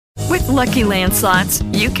Lucky Land Slots,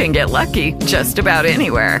 you can get lucky just about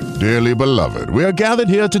anywhere. Dearly beloved, we are gathered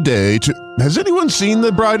here today to... Has anyone seen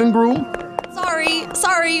the bride and groom?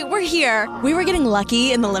 Sorry, we're here. We were getting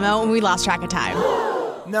lucky in the limo and we lost track of time.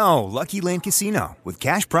 No, Lucky Land Casino, with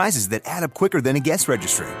cash prizes that add up quicker than a guest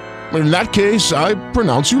registry. In that case, I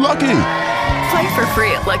pronounce you lucky. Play for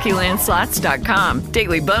free at LuckyLandSlots.com.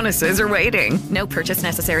 Daily bonuses are waiting. No purchase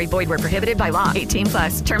necessary. Void where prohibited by law.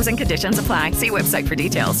 18+. Terms and conditions apply. See website for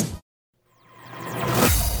details.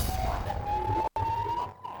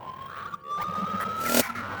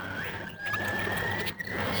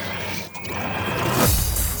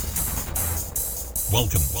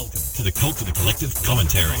 Welcome to the Cult of the Collective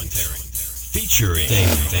Commentary, featuring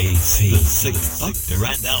Dave AC, the Sixth Doctor,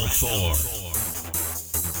 and Al Thor.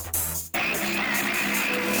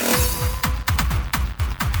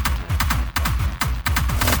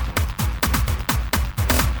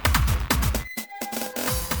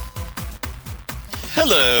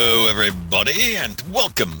 Hello, everybody, and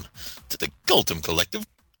welcome to the Cult of Collective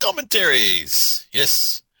Commentaries.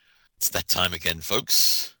 Yes, it's that time again,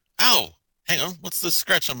 folks. Ow! Hang on, what's the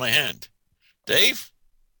scratch on my hand? Dave?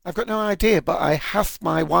 I've got no idea, but I have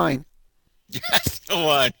my wine. Yes, no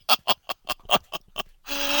wine.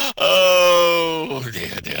 Oh,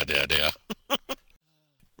 dear.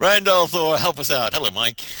 Randall Thor, help us out. Hello,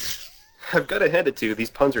 Mike. I've got to hand it to you. These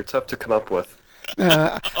puns are tough to come up with.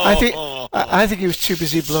 I think he was too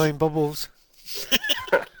busy blowing bubbles.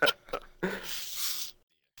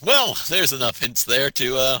 Well, there's enough hints there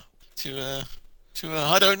to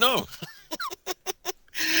I don't know.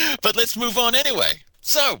 But let's move on anyway.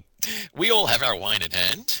 So, we all have our wine in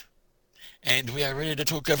hand, and we are ready to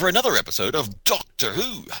talk over another episode of Doctor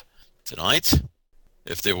Who. Tonight,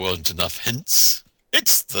 if there weren't enough hints,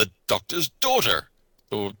 it's the Doctor's daughter,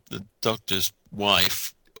 or the Doctor's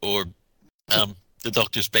wife, or the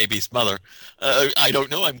Doctor's baby's mother. I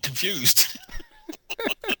don't know, I'm confused.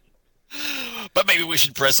 But maybe we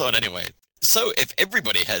should press on anyway. So if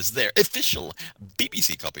everybody has their official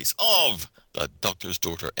BBC copies of The Doctor's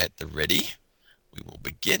Daughter at the ready, we will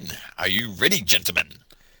begin. Are you ready, gentlemen?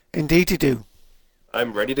 Indeed you do.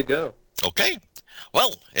 I'm ready to go. Okay.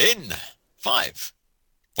 Well, in 5,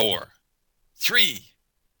 4, 3,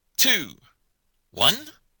 2, 1,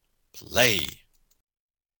 play.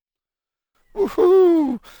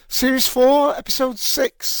 Woohoo! Series 4, Episode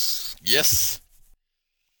 6. Yes.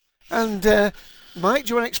 And, Mike, do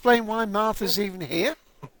you want to explain why Martha's even here?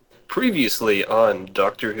 Previously on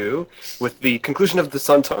Doctor Who, with the conclusion of the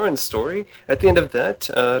Sontaran story, at the end of that,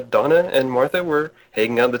 Donna and Martha were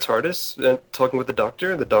hanging out in the TARDIS, talking with the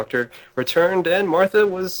Doctor. The Doctor returned, and Martha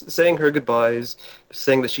was saying her goodbyes,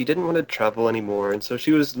 saying that she didn't want to travel anymore, and so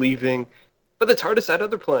she was leaving. But the TARDIS had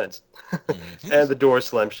other plans. And the door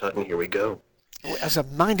slammed shut, and here we go. Oh, it has a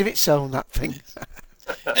mind of its own, that thing.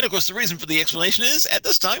 And of course, the reason for the explanation is, at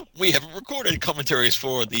this time, we haven't recorded commentaries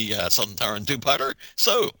for the Sontaran two-parter,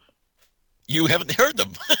 so you haven't heard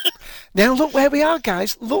them. Now look where we are,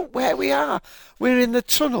 guys. Look where we are. We're in the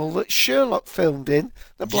tunnel that Sherlock filmed in,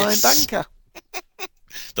 the Blind Banker.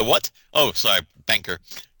 The what? Oh, sorry, banker.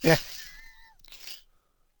 Yeah.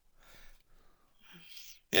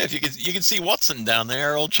 Yeah, if you can see Watson down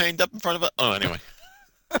there, all chained up in front of it. Oh, anyway.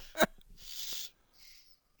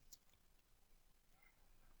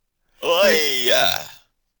 Oi!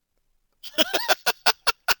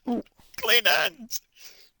 Clean hands.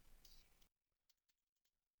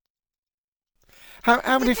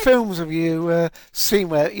 How many films have you seen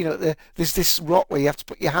where, you know, there's this rock where you have to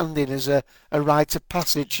put your hand in as a rite of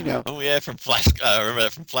passage, you know? Oh, yeah, from Flash. I remember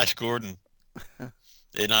that from Flash Gordon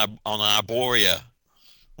on Arboria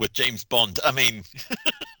with James Bond. I mean...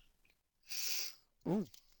 Ooh.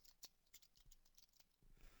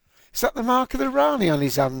 Is that the mark of the Rani on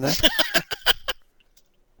his hand there?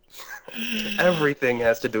 Everything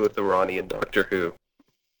has to do with the Ronnie and Doctor Who.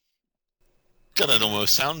 God, that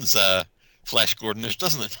almost sounds Flash Gordonish,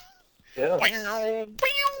 doesn't it? Yeah.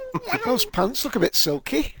 Those pants look a bit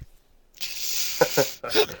silky.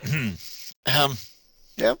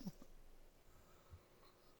 Yep.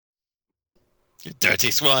 You dirty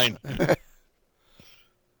swine.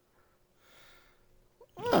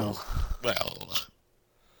 Well.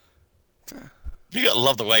 You gotta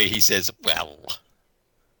love the way he says, well.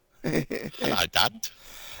 Hello, Dad.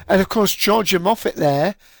 And of course, Georgia Moffat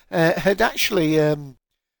there had actually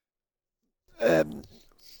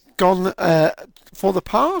gone for the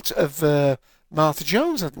part of Martha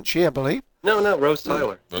Jones, hadn't she, I believe? No, Rose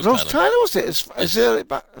Tyler. Rose Tyler, was it? As early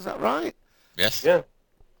back, is that right? Yes. Yeah.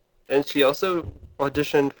 And she also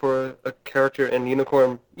auditioned for a character in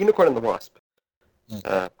Unicorn and the Wasp.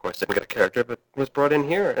 Of course, didn't get a character, but was brought in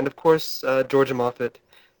here. And of course, Georgia Moffat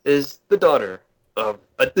is the daughter of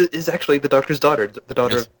is actually the Doctor's daughter, the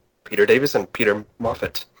daughter Yes. of Peter Davis and Peter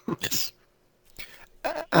Moffat. Yes.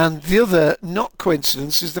 And the other not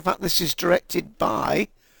coincidence is the fact this is directed by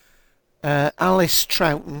Alice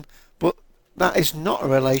Troughton, but that is not a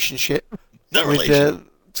relationship No with relation.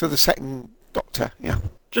 to the second Doctor. Yeah.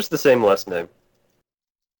 Just the same last name.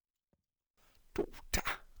 Doctor.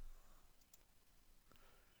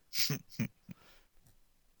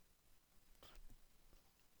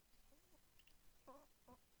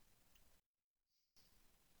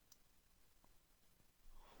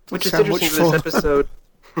 Which is Sound interesting much that this fun. episode.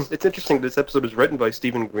 It's interesting this episode was written by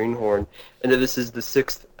Stephen Greenhorn, and that this is the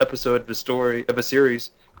 6th episode of a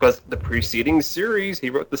series. Because the preceding series, he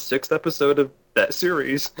wrote the 6th episode of that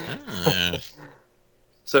series. Ah,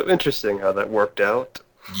 So interesting how that worked out.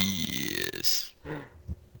 yes.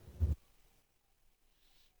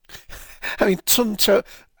 I mean,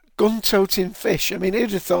 gun-toting fish. I mean,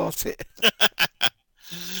 who'd have thought it?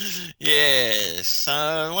 Yes.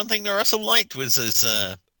 One thing that Russell liked was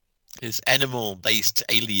his animal-based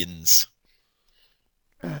aliens.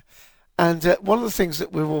 And one of the things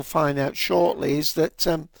that we will find out shortly is that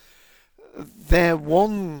they're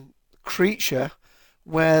one creature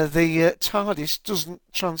where the TARDIS doesn't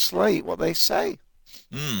translate what they say.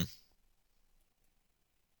 Hmm.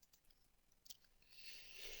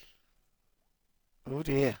 Oh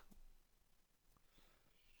dear.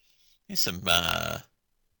 Here's some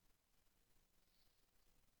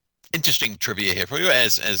interesting trivia here for you.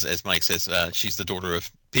 As Mike says, she's the daughter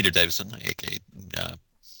of Peter Davison, aka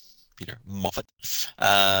Peter Moffat,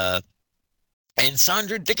 and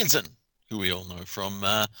Sandra Dickinson, who we all know from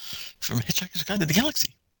Hitchhiker's Guide to the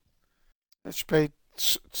Galaxy. That's paid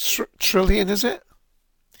trillion, is it?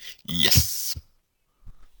 Yes.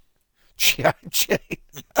 G.I. Jane.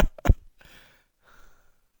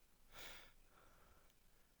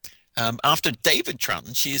 After David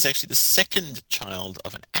Troughton, she is actually the second child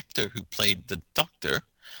of an actor who played the Doctor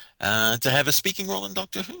to have a speaking role in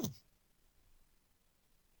Doctor Who.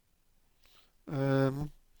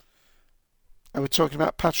 Are we talking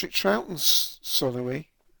about Patrick Troughton's son, are we?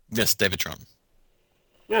 Yes, David Troughton.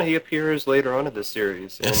 Yeah, he appears later on in this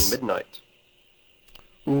series Yes. in Midnight.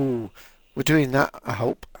 Ooh, we're doing that, I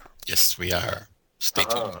hope. Yes, we are. Stay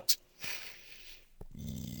Ah. tuned.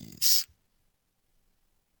 Yes.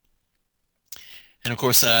 And of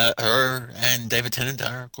course, her and David Tennant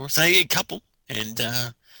are, of course, a couple, and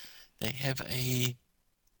they have a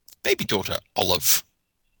baby daughter, Olive.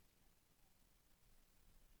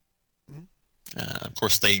 Of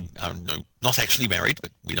course, they are not actually married,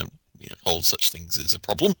 but we don't hold such things as a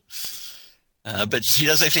problem. But she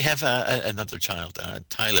does actually have another child,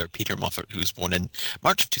 Tyler Peter Moffat, who was born in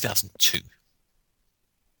March of 2002.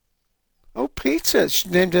 Oh, Peter. She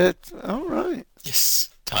named her. All right. Yes,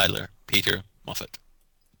 Tyler Peter Moffat.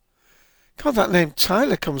 God, that name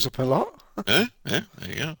Tyler comes up a lot. Yeah, there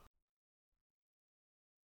you go.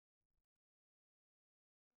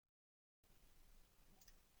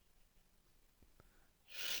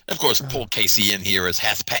 Of course, Paul Casey in here as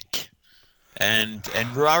Hath Peck, and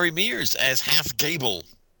Rory Mears as Hath Gable.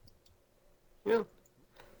 Yeah.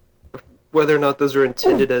 Whether or not those are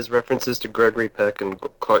intended as references to Gregory Peck and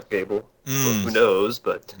Clark Gable, well, who knows,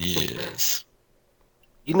 but... Yes.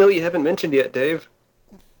 You know you haven't mentioned yet, Dave.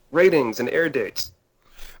 Ratings and air dates.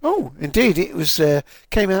 Oh, indeed. It was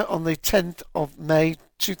came out on the 10th of May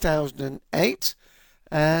 2008.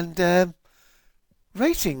 And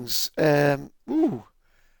ratings. Ooh,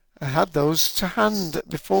 I had those to hand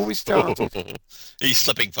before we started. He's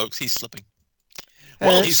slipping, folks. He's slipping.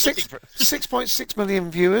 Well, he's slipping. 6.6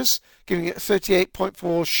 million viewers, giving it a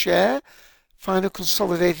 38.4 share. Final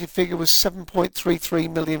consolidated figure was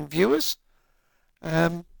 7.33 million viewers.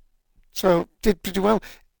 So did pretty well.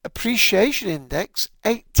 Appreciation index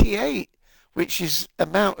 88, which is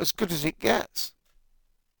about as good as it gets.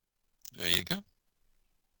 There you go.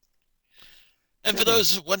 And for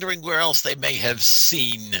those wondering where else they may have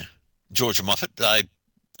seen Georgia Moffat, I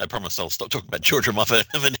promise I'll stop talking about Georgia Moffat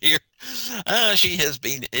in here. She has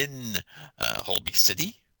been in Holby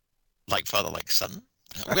City, Like Father, Like Son,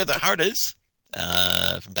 Where the Heart Is,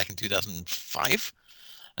 from back in 2005.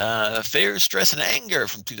 Fear, Stress, and Anger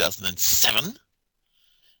from 2007.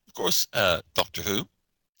 Of course, Doctor Who.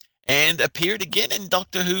 And appeared again in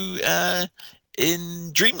Doctor Who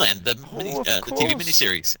in Dreamland, the TV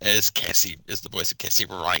miniseries, as Cassie, as the voice of Cassie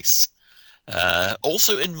Rice.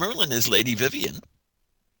 Also in Merlin as Lady Vivian.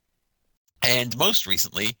 And most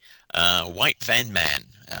recently, White Van Man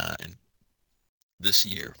this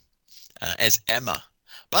year as Emma.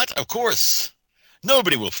 But, of course,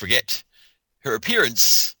 nobody will forget her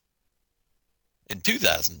appearance in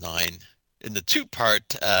 2009 in the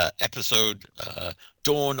two-part episode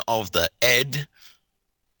Dawn of the Ed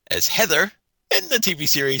as Heather in the TV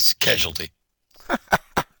series Casualty.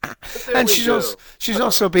 And she's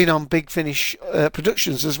also been on Big Finish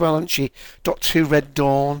productions as well, hasn't she? Doctor Who Red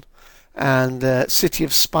Dawn and City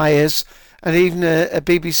of Spires, and even a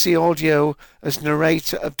BBC audio as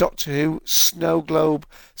narrator of Doctor Who Snow Globe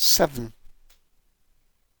 7.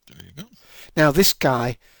 There you go. Now this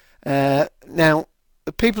guy, now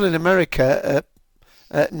the people in America,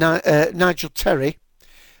 Nigel Terry,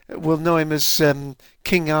 will know him as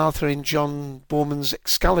King Arthur in John Borman's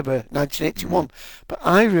Excalibur, 1981. But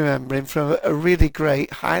I remember him from a really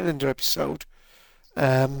great Highlander episode,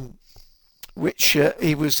 which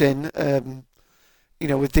he was in,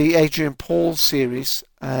 with the Adrian Paul series.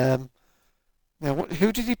 Now,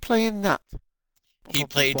 who did he play in that? He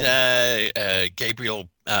played Gabriel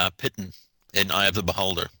Pitton in Eye of the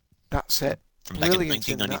Beholder. That's it. From back in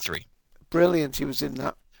 1993. Brilliant, he was in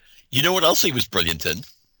that. You know what else he was brilliant in?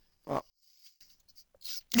 What?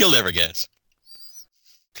 You'll never guess.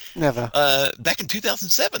 Never. Back in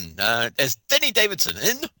 2007, as Denny Davidson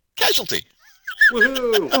in Casualty.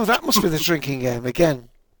 Woohoo! Oh, that must be the drinking game again.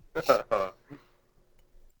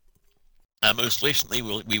 Most recently,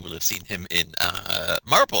 we will have seen him in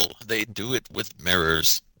Marple. They Do It With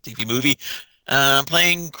Mirrors TV movie,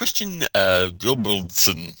 playing Christian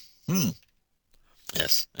Gilbertson.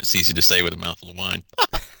 Yes, it's easy to say with a mouthful of wine.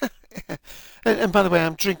 And by the way,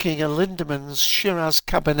 I'm drinking a Lindeman's Shiraz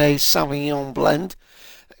Cabernet Sauvignon blend,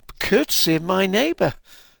 courtesy of my neighbour,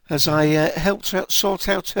 as I helped her sort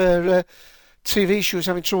out her TV. She was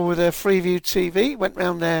having trouble with her Freeview TV. Went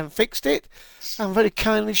round there and fixed it. And very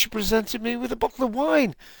kindly she presented me with a bottle of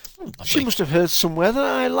wine. She must have heard somewhere that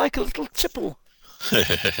I like a little tipple.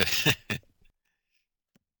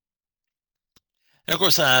 And of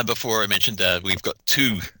course, before I mentioned, we've got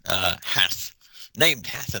two named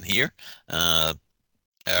Hath in here.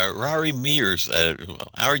 Rari Mears,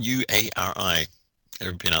 Ruari.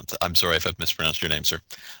 I'm sorry if I've mispronounced your name, sir.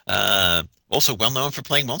 Also well known for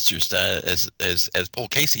playing monsters, as Paul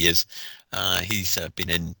Casey is. He's been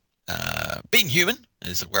in Being Human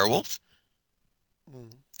as a werewolf.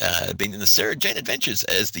 Been in the Sarah Jane Adventures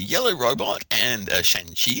as the Yellow Robot and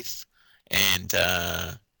Shan Sheath, and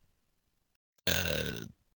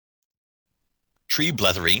Tree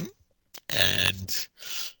Bletherine, and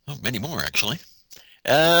many more actually.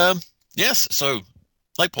 Yes, so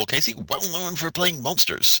like Paul Casey, well known for playing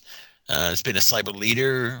monsters. Has been a cyber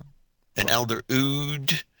leader, an Elder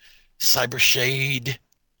Ood, Cyber Shade.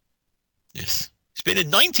 Yes, he's been in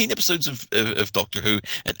 19 episodes of Doctor Who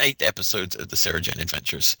and 8 episodes of the Sarah Jane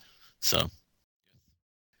Adventures. So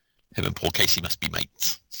him and Paul Casey must be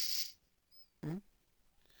mates.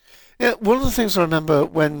 Yeah, one of the things I remember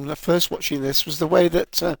when first watching this was the way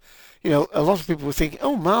that, a lot of people were thinking,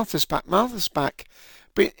 oh, Martha's back.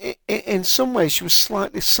 But in some ways she was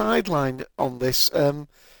slightly sidelined on this.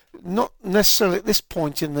 Not necessarily at this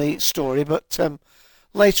point in the story, but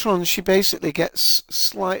later on she basically gets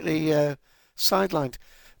slightly sidelined.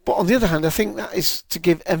 But on the other hand, I think that is to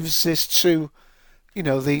give emphasis to,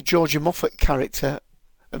 the Georgia Moffat character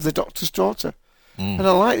of the Doctor's daughter. And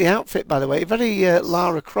I like the outfit, by the way. Very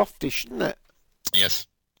Lara Croftish, isn't it? Yes.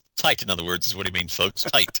 Tight, in other words, is what he means, folks.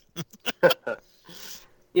 Tight.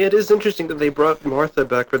 Yeah, it is interesting that they brought Martha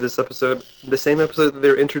back for this episode, the same episode that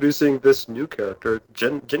they're introducing this new character,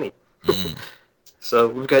 Ginny. So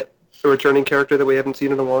we've got a returning character that we haven't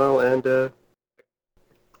seen in a while, and a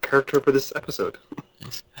character for this episode.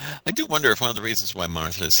 Yes. I do wonder if one of the reasons why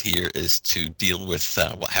Martha's here is to deal with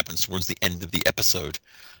what happens towards the end of the episode,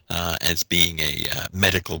 as being a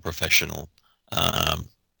medical professional,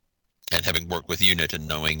 and having worked with UNIT and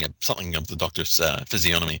knowing something of the Doctor's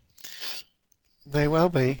physiognomy. May well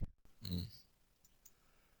be.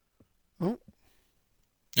 Oh.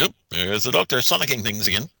 Yep, there's the Doctor sonicking things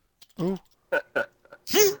again. Oh.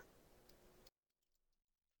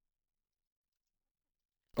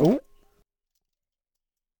 Oh.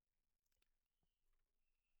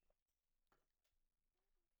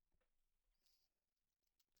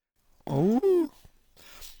 Oh.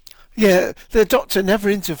 Yeah, the Doctor never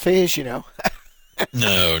interferes, No,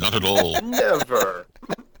 not at all. Never.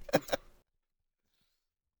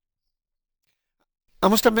 I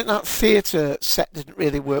must admit that theatre set didn't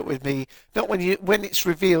really work with me. Not when it's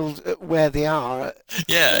revealed where they are.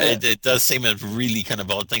 Yeah, it does seem a really kind of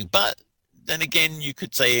odd thing. But then again, you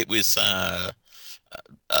could say it was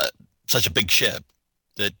such a big ship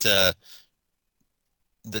that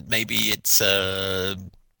maybe it's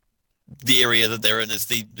the area that they're in is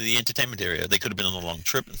the entertainment area. They could have been on a long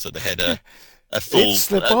trip, and so they had a full. It's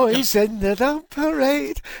the boys in the dog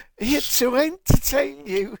parade, here to entertain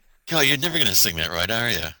you. God, you're never going to sing that right, are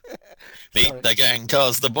you? Meet the gang,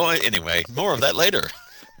 cause the boy. Anyway, more of that later.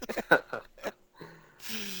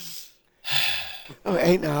 Oh, it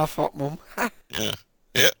ain't half hot, Mum. Yeah.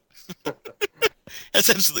 Has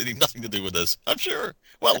absolutely nothing to do with this, I'm sure.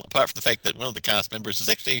 Well, apart from the fact that one of the cast members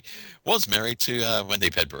was married to Wendy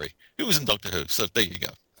Pedbury, who was in Doctor Who. So there you go.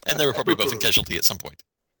 And they were probably both in Casualty at some point.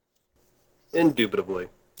 Indubitably.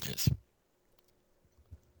 Yes.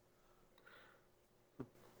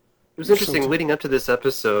 It was interesting, leading up to this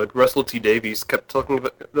episode, Russell T Davies kept talking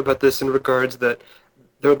about this in regards that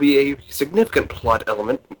there will be a significant plot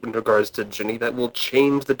element in regards to Ginny that will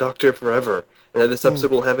change the Doctor forever, and that this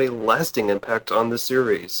episode will have a lasting impact on the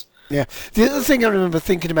series. Yeah. The other thing I remember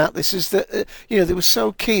thinking about this is that, they were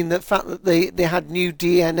so keen that fact that they had new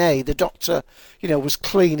DNA. The Doctor, was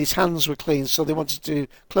clean, his hands were clean, so they wanted to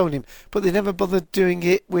clone him. But they never bothered doing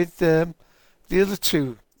it with the other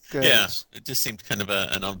two girls. Yeah, it just seemed kind of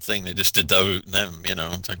an odd thing. They just did them,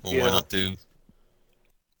 It's like, well, why not do...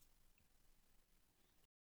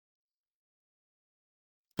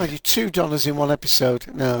 I do two Donnas in one episode.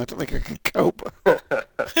 No, I don't think I can cope.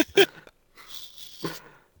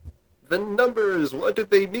 The numbers, what did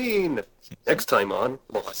they mean? Next time on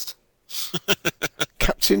Lost.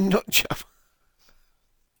 Captain Nutjob.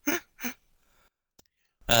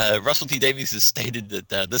 Russell T Davies has stated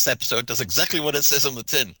that this episode does exactly what it says on the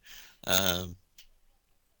tin.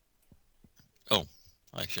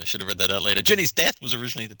 Actually, I should have read that out later. Ginny's death was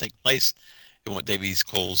originally to take place in what Davies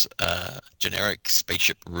calls a generic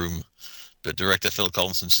spaceship room, but director Phil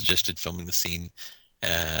Collinson suggested filming the scene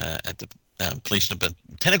at the completion of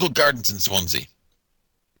Botanical Gardens in Swansea.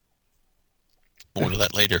 More to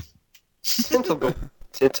that later.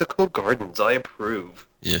 Tentacle Gardens, I approve.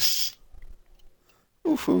 Yes.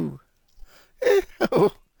 Ooh.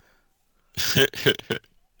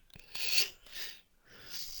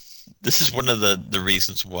 This is one of the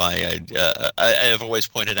reasons why I have always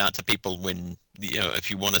pointed out to people when, if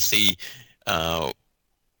you want to see how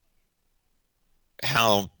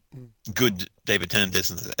good David Tennant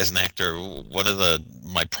is as an actor, one of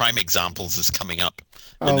my prime examples is coming up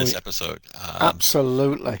in this episode.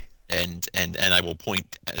 Absolutely. And I will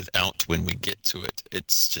point it out when we get to it.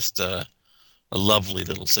 It's just a lovely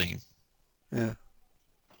little scene. Yeah.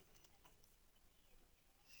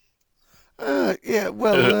 I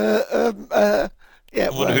wonder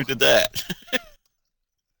who did that.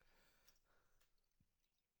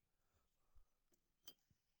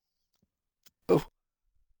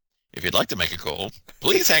 If you'd like to make a call,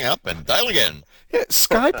 please hang up and dial again. Yeah,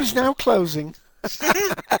 Skype is now closing,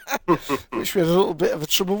 which we had a little bit of a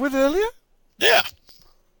trouble with earlier. Yeah.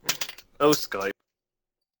 Oh, Skype.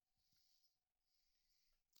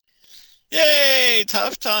 Yay!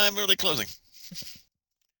 Tough time early closing.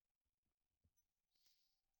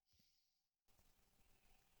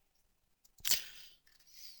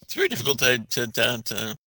 It's very difficult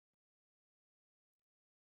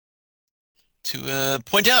to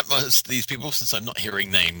point out most of these people since I'm not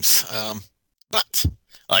hearing names. But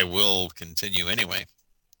I will continue anyway.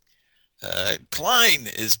 Klein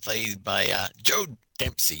is played by Joe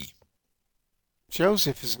Dempsey.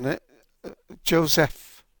 Joseph, isn't it?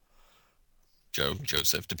 Joseph,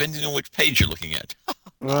 depending on which page you're looking at.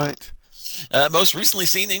 Right. Most recently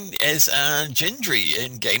seen as Gendry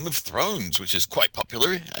in Game of Thrones, which is quite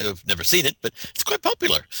popular. I've never seen it, but it's quite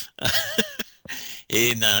popular.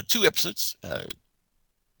 In 2 episodes,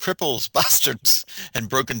 Cripples, Bastards, and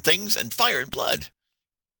Broken Things, and Fire and Blood.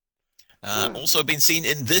 Also been seen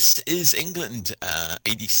in This Is England,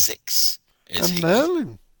 86. And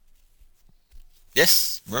Merlin.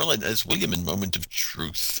 Yes, Merlin as William in Moment of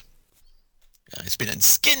Truth. He's been in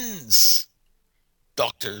Skins,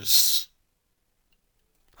 Doctors,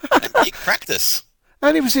 and Big Practice.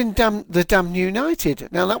 And he was in the Damn United.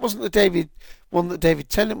 Now, that wasn't the one that David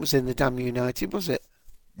Tennant was in, the Damn United, was it?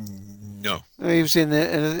 No. He was in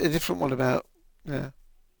a different one about... Yeah.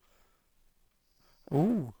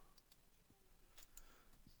 Ooh.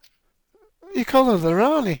 You call her the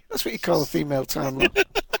Rani. That's what you call a female Time Lord.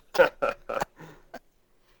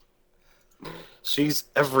 She's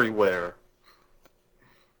everywhere.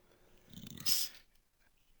 Yes.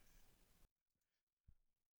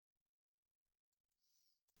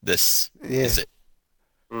 This is it.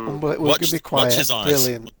 We're going to be quiet. Watch his eyes.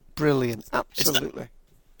 Brilliant. Absolutely.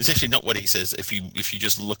 It's actually not what he says. If you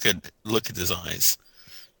just look at his eyes,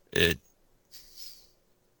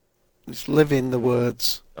 Just live in the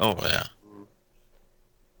words. Oh yeah.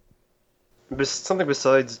 Something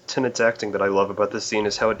besides Tennant's acting that I love about this scene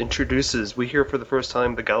is how it introduces, we hear for the first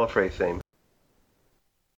time, the Gallifrey theme.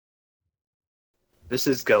 This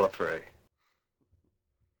is Gallifrey.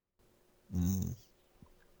 Mm.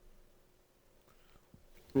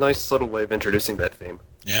 Nice subtle way of introducing that theme.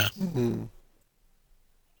 Yeah. Mm-hmm.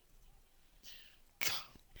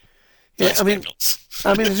 Yeah, Nice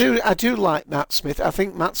visuals. I do like Matt Smith. I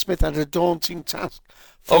think Matt Smith had a daunting task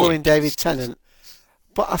following David Tennant,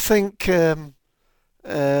 but I think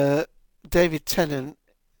David Tennant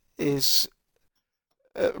is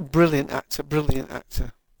a brilliant actor.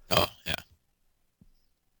 Oh, yeah.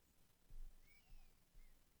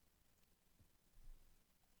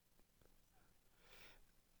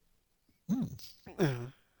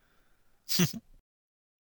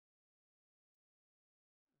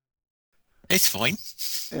 It's fine.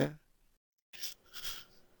 Yeah.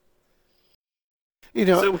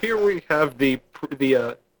 So here we have the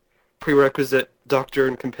prerequisite Doctor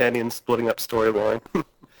and companion splitting up storyline.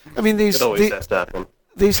 I mean, it always has to happen.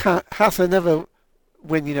 These Hatha never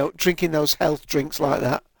win, drinking those health drinks like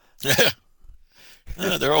that. Yeah,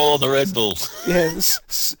 they're all on the Red Bull. Yeah,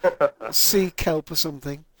 sea kelp or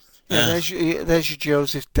something. Yeah, there's your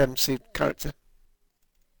Joseph Dempsey character.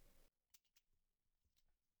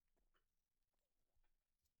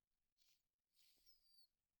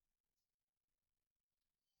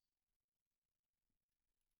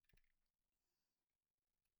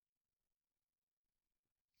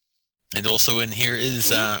 And also in here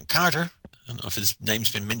is Carter. I don't know if his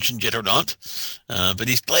name's been mentioned yet or not, but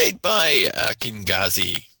he's played by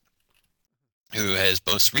Kingazi, who has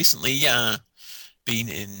most recently been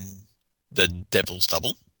in The Devil's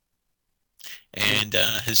Double, and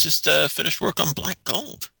has just finished work on Black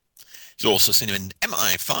Gold. He's also seen him in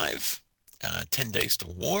MI5, 10 Days to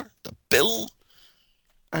War, The Bill.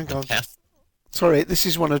 Hang on. Sorry, this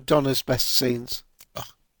is one of Donna's best scenes. Oh.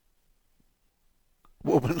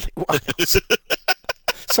 Womanly Wiles.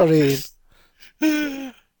 Sorry,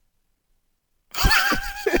 Ian.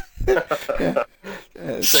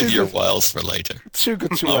 Save your wiles for later. Too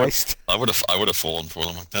good to waste. I would have fallen for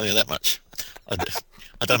them. I'll tell you that much. I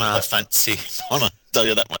don't know how fancy Donna. Tell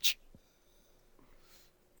you that much.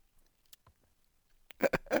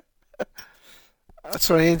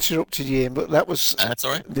 Sorry, I interrupted you, Ian, but that was. That's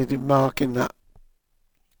all right. They did mark in that.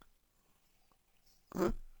 Huh?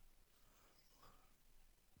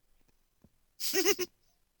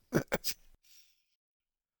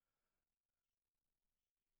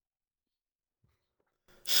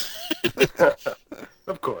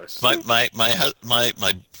 Of course. My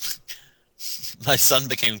son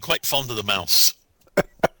became quite fond of the mouse.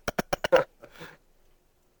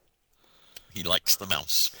 He likes the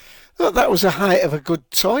mouse. Oh, that was the height of a good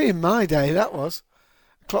toy in my day. That was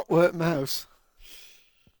Clockwork Mouse.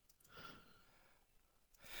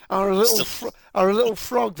 Or a little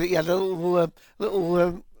frog that you had a little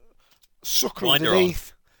sucker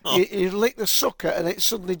underneath. Oh. You lick the sucker and it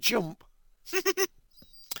suddenly jump.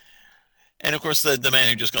 And of course, the man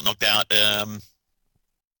who just got knocked out. I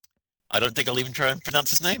don't think I'll even try and pronounce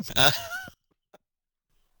his name.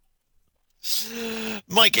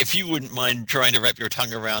 Mike, if you wouldn't mind trying to wrap your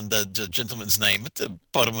tongue around the gentleman's name at the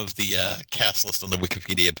bottom of the cast list on the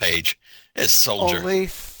Wikipedia page. It's Soldier. Ollie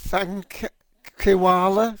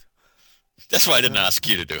Thankwala. That's why I didn't ask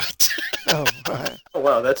you to do it. Oh, right. Oh,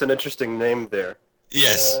 wow, that's an interesting name there.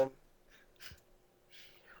 Yes.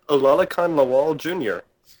 Olalakan Lawal Jr.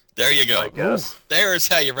 There you go. I guess. There's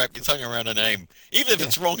how you wrap your tongue around a name. Even if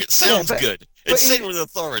it's wrong, it sounds good. It's said with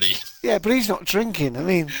authority. Yeah, but he's not drinking. I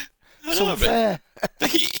mean, it's unfair.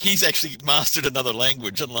 He's actually mastered another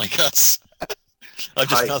language, unlike us. I've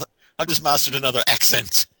just mastered another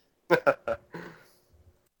accent.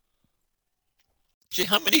 Gee,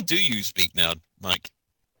 how many do you speak now, Mike?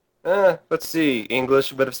 Let's see.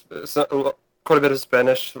 English, quite a bit of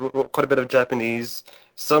Spanish, quite a bit of Japanese,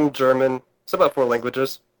 some German. It's about 4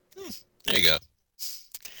 languages. There you go.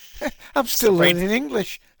 I'm still learning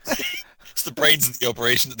English. It's the brains of the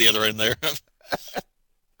operation at the other end there.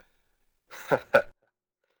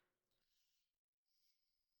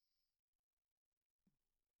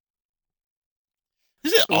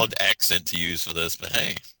 It's an odd accent to use for this, but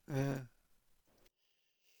hey.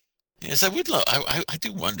 Yes, I would love. I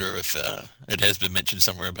do wonder if it has been mentioned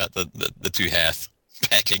somewhere about the two Hath,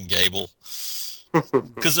 Peck and Gable,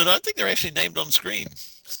 because I don't think they're actually named on screen.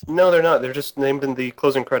 No, they're not. They're just named in the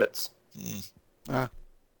closing credits. And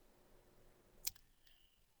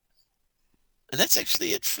that's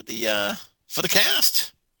actually it for the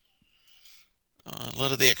cast. A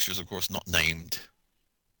lot of the extras, of course, not named,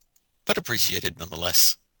 but appreciated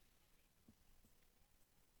nonetheless.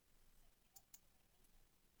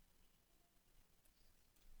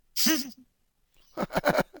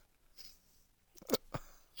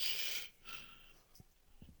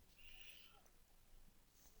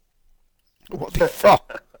 What the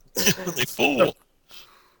fuck? They fall.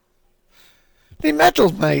 They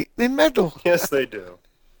meddle, mate. They meddle. Yes, they do.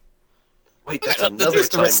 Wait, that's another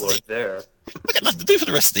Time Lord there. We got nothing to do for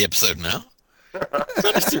the rest of the episode now.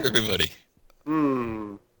 Run us through, everybody.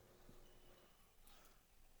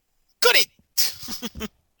 Got it!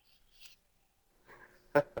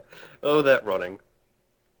 Oh, that running.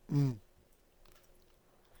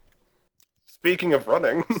 Speaking of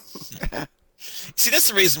running. See, that's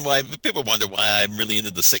the reason why people wonder why I'm really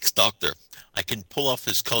into the Sixth Doctor. I can pull off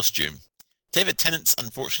his costume. David Tennant's,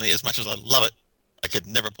 unfortunately, as much as I love it, I could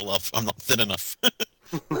never pull off. I'm not thin enough.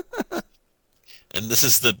 And this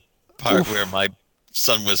is the part where my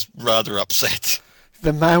son was rather upset.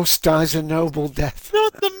 The mouse dies a noble death.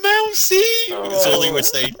 Not the mousey! That's all he would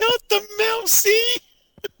say. Not the mousey!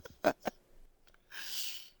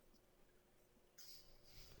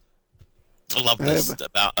 I love this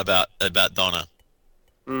about Donna.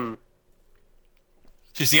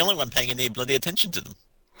 She's the only one paying any bloody attention to them.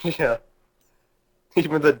 Yeah.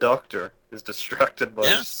 Even the Doctor is distracted by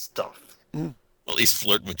stuff. Well, at least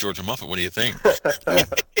flirting with Georgia Moffat. What do you think?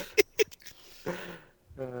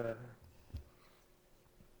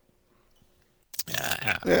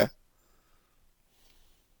 Yeah.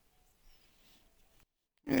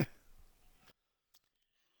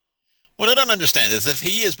 What I don't understand is if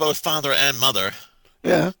he is both father and mother,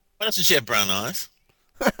 Yeah. why doesn't she have brown eyes?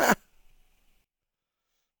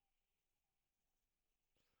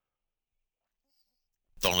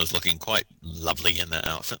 Donna's looking quite lovely in that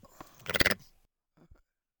outfit.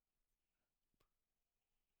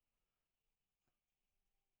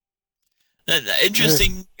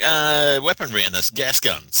 Interesting weaponry in this, gas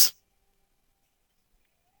guns.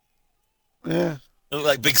 Yeah. They look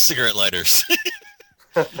like big cigarette lighters.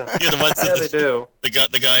 You know, the ones Yeah, they do. They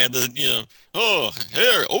got the guy in the, oh,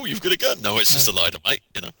 here, oh, you've got a gun. No, it's just a lighter, mate,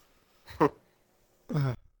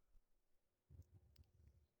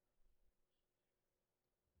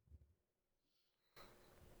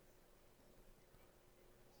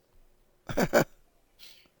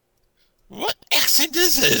 What accent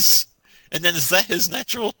is this? And then is that his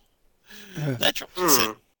natural accent?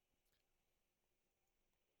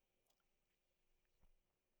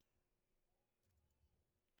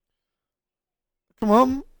 Come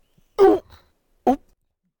on. Oh. Now,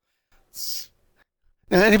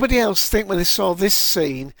 anybody else think when they saw this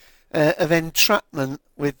scene of entrapment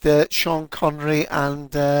with Sean Connery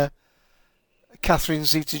and Catherine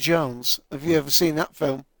Zeta-Jones? Have you ever seen that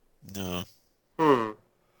film? No. Oh,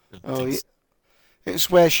 it's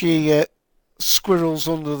where she squirrels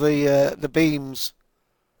under the beams.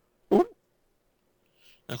 Ooh.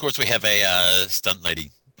 Of course, we have a stunt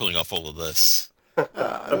lady pulling off all of this.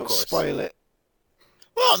 Don't spoil it.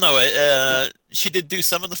 Well, no, she did do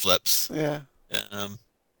some of the flips. Yeah.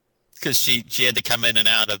 Because she had to come in and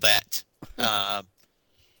out of that.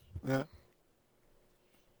 Yeah.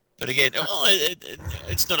 But again, well,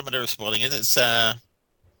 it's not a matter of spoiling it. It's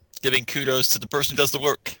giving kudos to the person who does the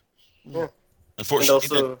work. Yeah. Unfortunately,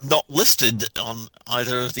 also, they're not listed on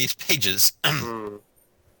either of these pages. And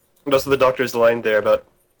also the Doctor's line there about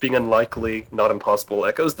being unlikely, not impossible,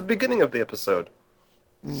 echoes the beginning of the episode.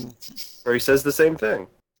 Where he says the same thing.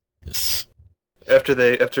 Yes.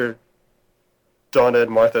 After Donna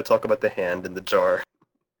and Martha talk about the hand in the jar.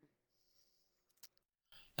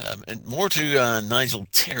 And more to Nigel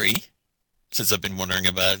Terry, since I've been wondering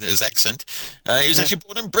about his accent. He was actually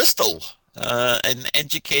born in Bristol and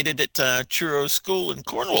educated at Truro School in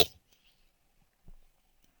Cornwall.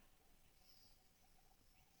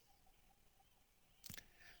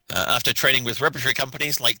 After training with repertory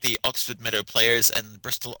companies like the Oxford Meadow Players and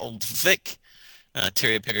Bristol Old Vic,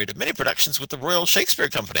 Terry appeared in many productions with the Royal Shakespeare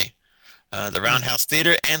Company, the Roundhouse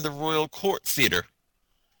Theatre, and the Royal Court Theatre.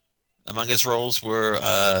 Among his roles were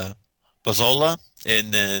Bozzola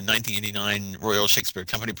in the 1989 Royal Shakespeare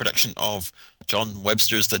Company production of John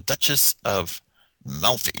Webster's The Duchess of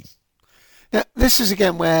Malfi. Now, this is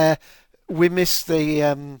again where we miss the,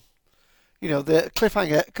 the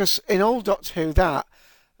cliffhanger, because in old Doctor Who,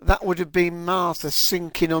 that would have been Martha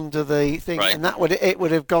sinking under the thing, Right. and it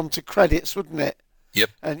would have gone to credits, wouldn't it? Yep.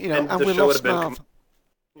 And And and the we show would lost have been Martha.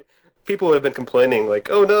 People would have been complaining like,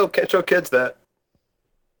 "Oh no, can't show kids that."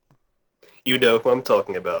 You know who I'm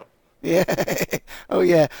talking about. Yeah. Oh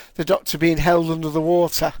yeah, the Doctor being held under the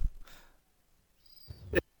water.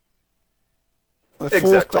 The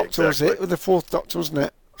fourth Doctor was it? The fourth Doctor, wasn't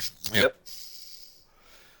it? Yep.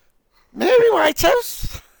 Mary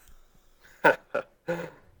Whitehouse.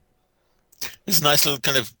 There's a nice little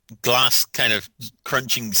kind of glass kind of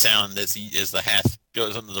crunching sound as the hat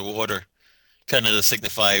goes under the water, kind of to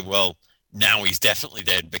signify, well, now he's definitely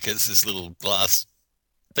dead because this little glass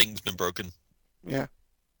thing's been broken. Yeah.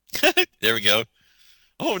 There we go.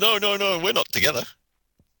 Oh, no, no, no, we're not together.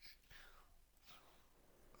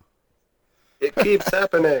 It keeps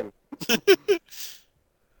happening.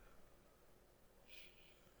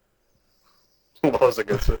 That was a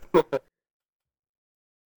good one.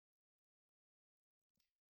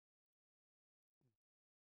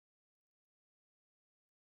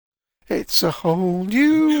 It's a whole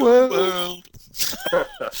new world. World.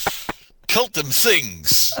 Cult them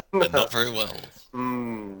things, but not very well.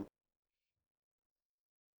 Hmm.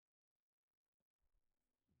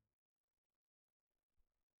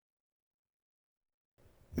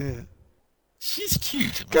 Yeah. She's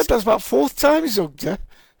cute. God, that's about fourth time he's hugged her.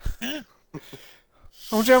 Yeah.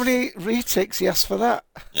 I wonder how many retakes he asked for that.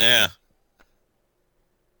 Yeah.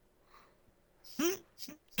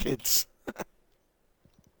 Kids.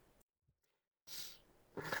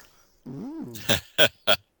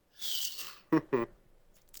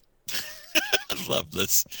 I love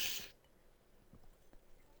this.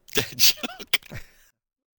 Dead joke.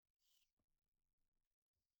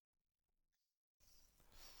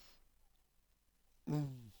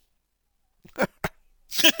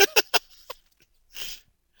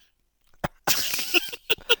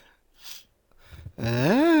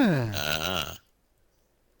 Ah. Ah.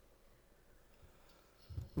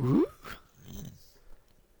 Ooh.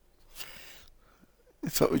 I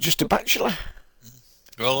thought we were just a bachelor.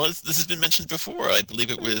 Well, this has been mentioned before. I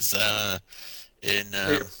believe it was in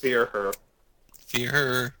Fear her. Fear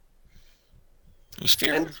Her. It was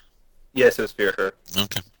Fear Her? Yes, it was Fear her.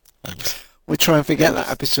 Okay. We'll try and forget that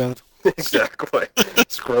episode. Exactly.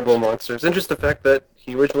 Scribble monsters. And just the fact that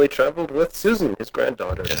he originally traveled with Susan, his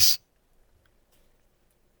granddaughter. Yes.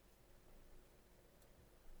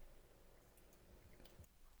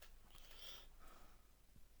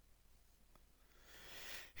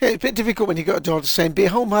 Yeah, it's a bit difficult when you got a daughter saying, be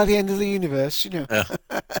home by the end of the universe, you know. Yeah.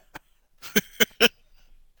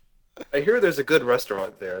 I hear there's a good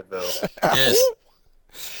restaurant there, though. Yes.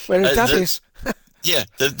 Where her dad the- is. Yeah.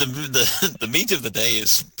 The meat of the day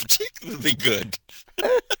is particularly good.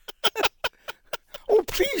 Oh,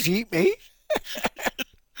 please eat me.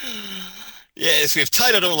 Yes, we've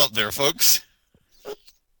tied it all up there, folks.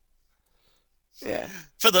 Yeah.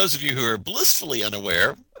 For those of you who are blissfully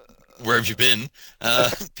unaware, where have you been?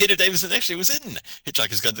 Peter Davison actually was in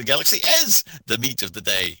Hitchhiker's Guide to the Galaxy as the meat of the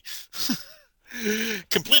day.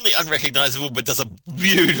 Completely unrecognizable, but does a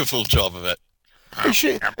beautiful job of it. Are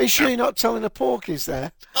you sure you're not telling a pork is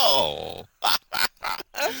there? Oh,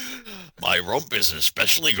 my rump is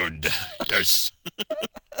especially good. Yes.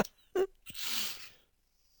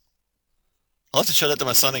 I'll have to show that to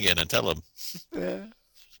my son again and tell him. Yeah.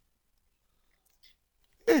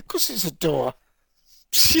 Yeah, of course it's a door.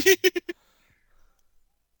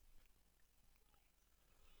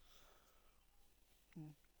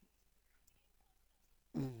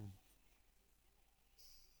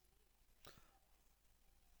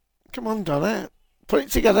 Come on, Donna. Put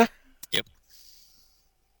it together. Yep.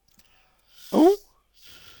 Oh,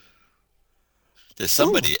 There's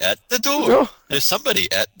somebody at the door. door. There's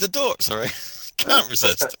somebody at the door. Sorry. Can't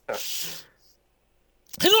resist.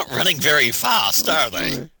 They're not running very fast, are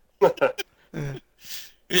they?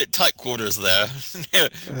 We're at tight quarters there.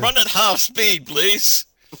 Run at half speed, please.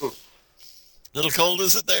 Little cold,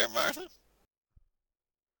 is it there, Martha?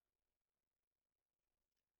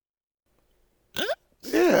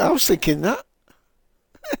 yeah, I was thinking that.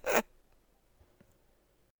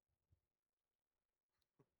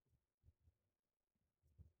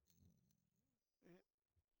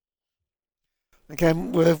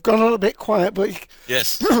 Again, we've gone on a bit quiet, but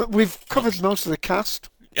Yes. we've covered most of the cast.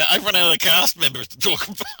 Yeah, I've run out of the cast members to talk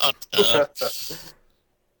about.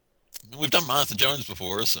 We've done Martha Jones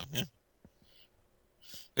before, so yeah.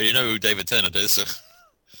 But you know who David Tennant is, so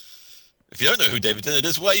if you don't know who David Tennant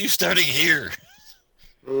is, why are you starting here?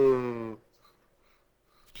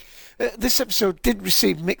 This episode did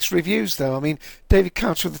receive mixed reviews, though. I mean, David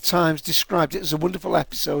Couch of the Times described it as a wonderful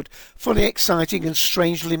episode, funny, exciting, and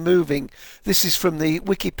strangely moving. This is from the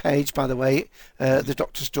wiki page, by the way, The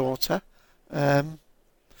Doctor's Daughter.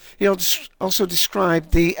 He also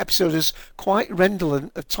described the episode as quite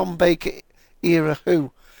redolent of Tom Baker era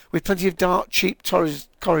Who, with plenty of dark, cheap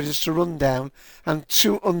corridors to run down and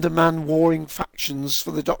two undermanned warring factions for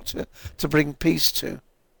the Doctor to bring peace to.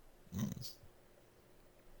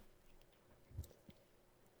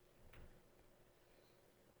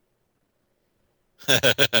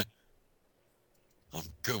 I'm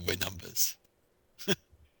good with numbers.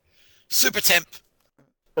 Super temp.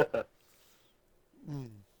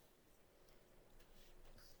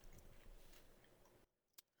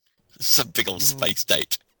 Some big old space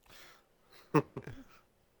date.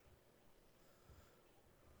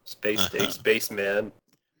 Space date, spaceman.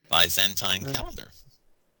 Byzantine calendar.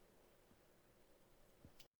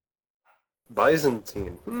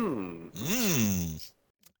 Byzantine.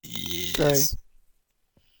 Yes.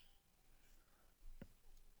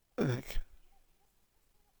 Look.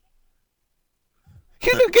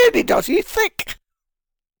 You look good, it does. You're thick.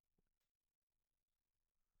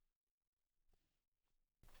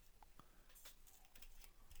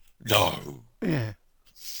 No. Yeah.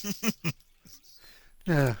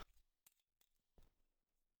 No.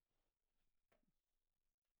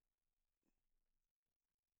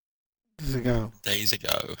 Days ago. Days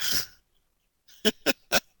ago.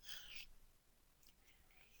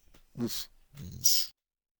 Yes.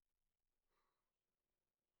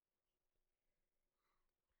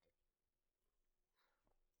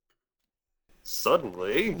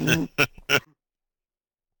 Suddenly.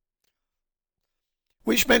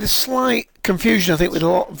 Which made a slight confusion, I think, with a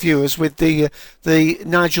lot of viewers, with the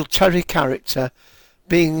Nigel Terry character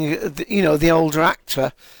being, the older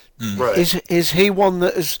actor. Right. Is he one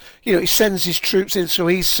that has, he sends his troops in, so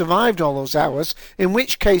he's survived all those hours, in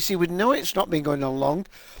which case he would know it's not been going on long?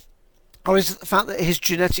 Or is it the fact that his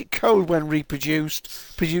genetic code, when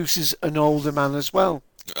reproduced, produces an older man as well?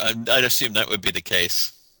 I'd assume that would be the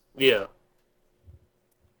case. Yeah.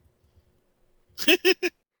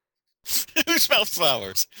 Who smells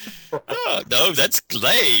flowers? Oh, no, that's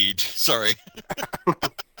Glade. Sorry.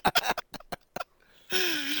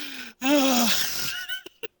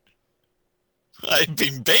 I've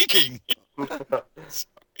been baking.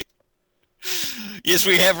 Yes,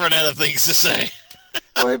 we have run out of things to say.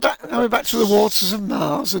 Are we back to the waters of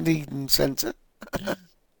Mars and Eden Centre?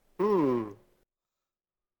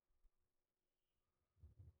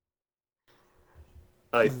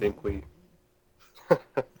 I think we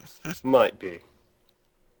might be.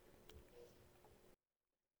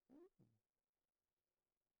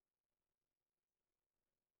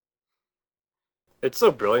 It's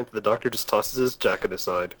so brilliant that the Doctor just tosses his jacket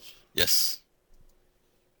aside. Yes.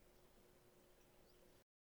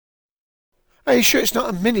 Are you sure it's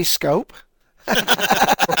not a miniscope?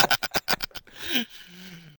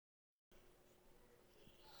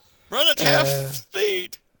 Run at half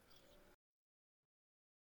speed.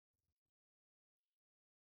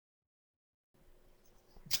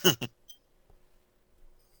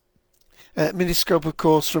 Miniscope, of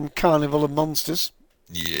course, from Carnival of Monsters.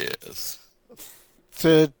 Yes.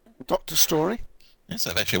 Third Doctor story. Yes,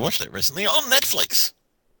 I've actually watched it recently on Netflix.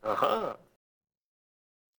 Aha.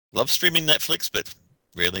 Love streaming Netflix, but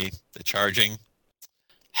really, they're charging.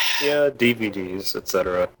 Yeah, DVDs,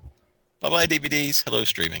 etc. Bye-bye DVDs. Hello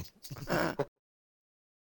streaming.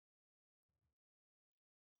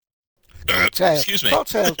 Excuse me.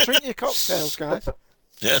 Cocktails. Drink your cocktails, guys.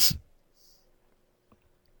 Yes.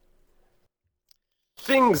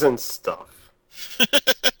 Things and stuff.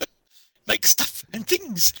 Make stuff and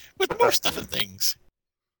things with more stuff and things.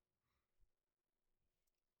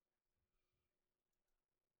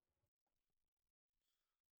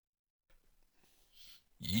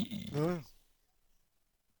 Oh.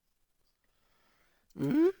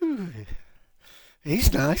 Ooh.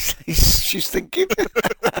 He's nice. She's thinking.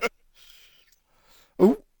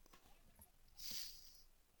 Oh.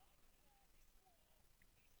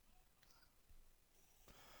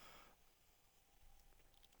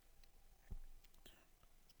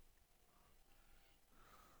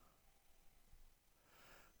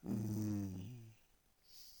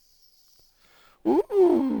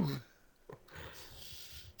 Ooh.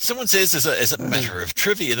 Someone says, as a matter of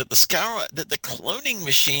trivia, that the scar that the cloning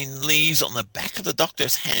machine leaves on the back of the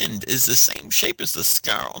Doctor's hand is the same shape as the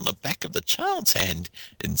scar on the back of the child's hand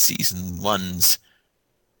in season 1's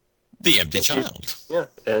The Empty Child. Yeah,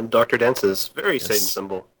 and Dr. Dance's very Yes. Satan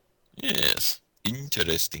symbol. Yes.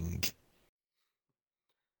 Interesting.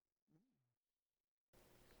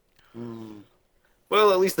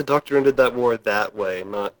 Well, at least the Doctor ended that war that way,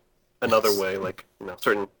 not another way, like,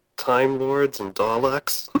 certain Time Lords and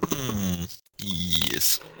Daleks.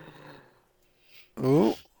 Yes.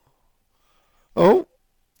 Oh. Oh.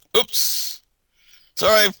 Oops.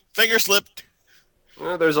 Sorry, finger slipped.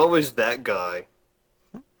 There's always that guy.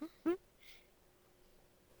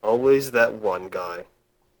 Always that one guy.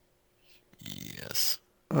 Yes.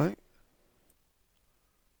 Right.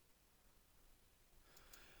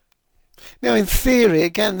 Now, in theory,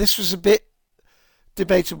 again, this was a bit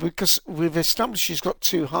debatable because we've established she's got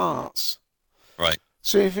two hearts. Right.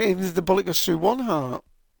 So if even if the bullet goes through one heart,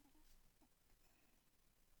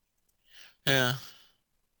 Yeah.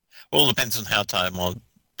 Well, it depends on how Time Lord.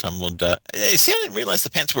 See, I didn't realize the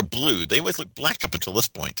pants were blue. They always look black up until this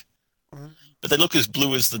point, but they look as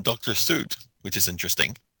blue as the Doctor's suit, which is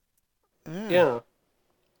interesting. Yeah.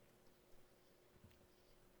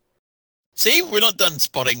 See, we're not done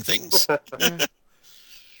spotting things.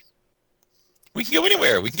 We can go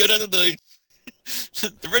anywhere. We can go down to the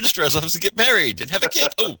registrar's office and get married and have a kid.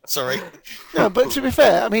 Oh, sorry. No, but to be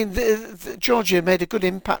fair, I mean, Georgia made a good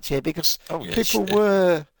impact here because people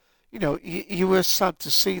were, you were sad to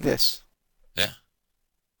see this. Yeah.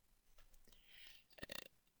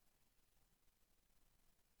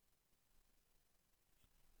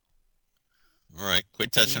 All right,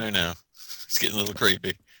 quit touching her now. It's getting a little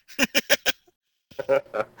creepy.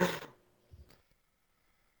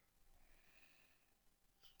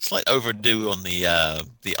 Slight overdue on the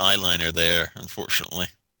eyeliner there, unfortunately.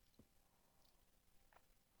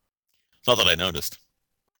 Not that I noticed.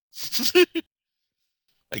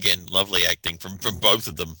 Again, lovely acting from both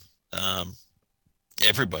of them.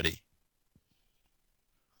 Everybody.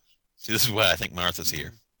 See, this is why I think Martha's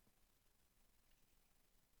here.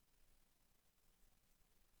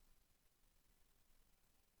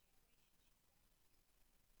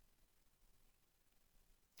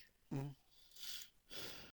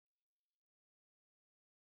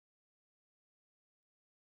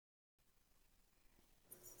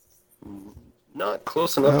 Not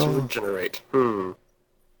close enough to regenerate.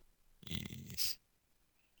 Yes.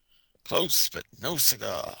 Close, but no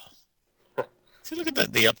cigar. See, look at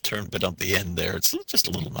that, the upturned bit on the end there. It's just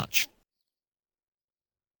a little much.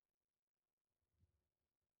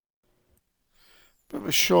 Bit of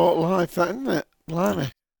a short life, that, isn't it? Blimey.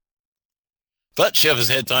 But she has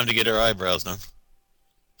had time to get her eyebrows done.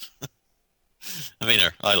 I mean,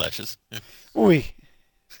 her eyelashes. Yeah. Oi.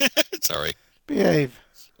 Sorry. Behave.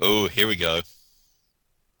 Oh, here we go.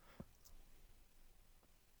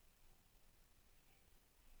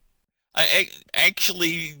 I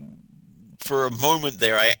actually, for a moment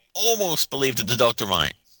there, I almost believed that the Doctor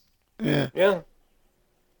might. Yeah. Yeah.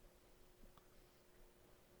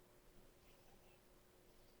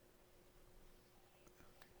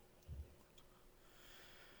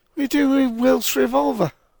 What are you doing with Will's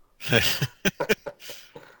revolver?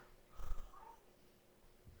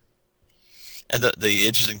 And the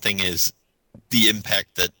interesting thing is the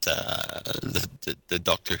impact that the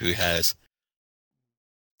Doctor Who has.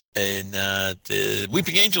 In the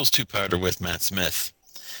Weeping Angels two-parter with Matt Smith,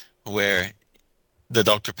 where the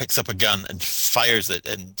Doctor picks up a gun and fires it,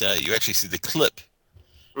 and you actually see the clip.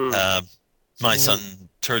 My son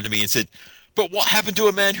turned to me and said, "But what happened to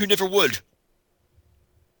a man who never would?"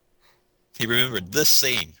 He remembered this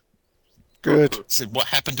scene. Good. He said, "What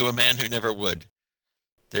happened to a man who never would?"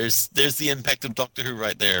 There's the impact of Doctor Who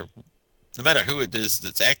right there. No matter who it is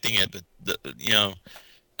that's acting it, but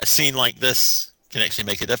a scene like this can actually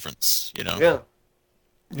make a difference. Yeah.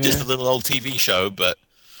 Just a little old TV show, but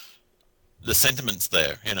the sentiment's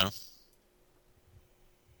there.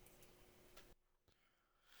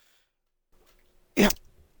 Yeah.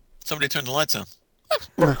 Somebody turned the lights on.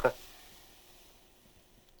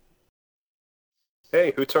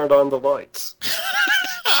 Hey, who turned on the lights?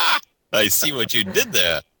 I see what you did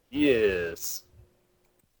there. Yes.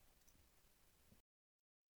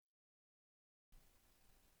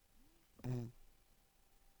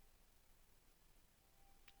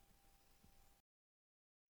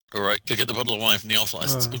 All right, go get the bottle of wine from the off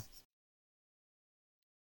license.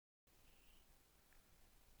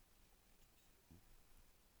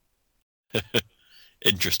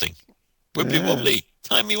 Interesting. Wibbly wobbly,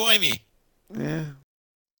 timey wimey. Yeah.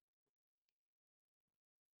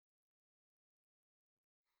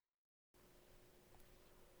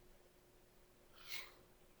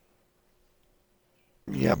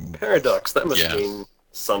 Yep. Paradox. That must Yeah. mean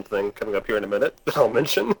something coming up here in a minute that I'll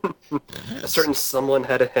mention. A certain someone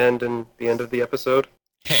had a hand in the end of the episode.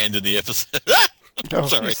 Hand in the episode. Oh.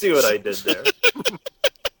 Sorry. You see what I did there?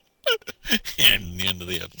 Hand in the end of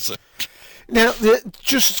the episode. Now,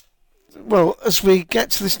 as we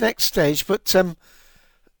get to this next stage, but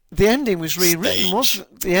the ending was rewritten, wasn't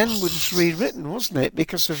it? The end was rewritten, wasn't it?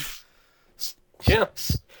 Because of... Yeah.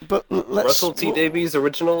 But Russell T Davies'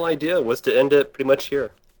 original idea was to end it pretty much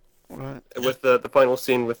here. Right. With the final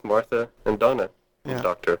scene with Martha and Donna, the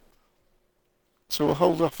Doctor. So we'll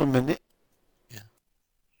hold off a minute. Yeah.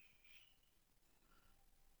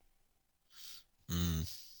 And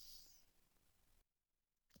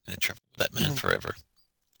travel with that man forever.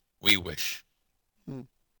 We wish.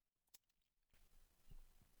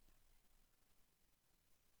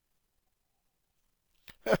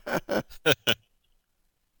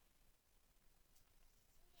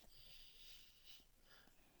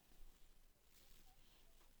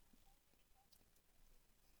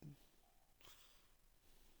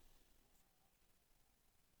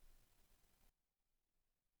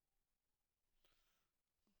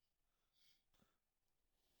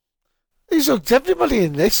 He's hugged everybody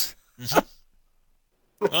in this. Oh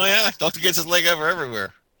yeah, Doctor gets his leg over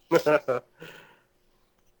everywhere.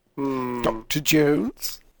 Dr.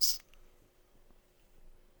 Jones.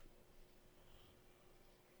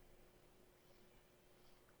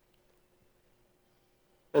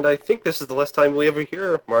 And I think this is the last time we ever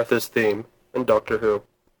hear Martha's theme in Doctor Who.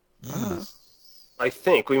 I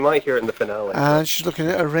think. We might hear it in the finale. And she's looking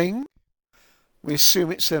at a ring. We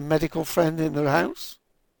assume it's a medical friend in their house.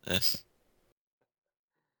 Yes.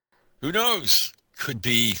 Who knows? Could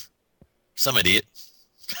be some idiot.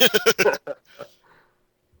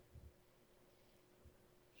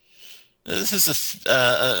 This is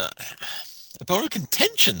a bone of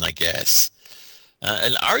contention, I guess.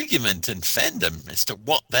 An argument in fandom as to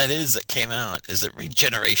what that is that came out. Is it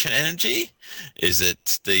regeneration energy? Is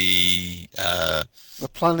it the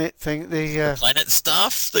planet thing? The planet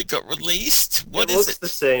stuff that got released? What it is looks it? the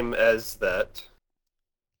same as that.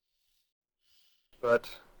 But,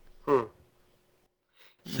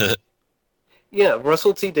 yeah,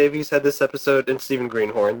 Russell T Davies had this episode, and Stephen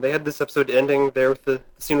Greenhorn. They had this episode ending there with the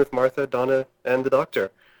scene with Martha, Donna, and the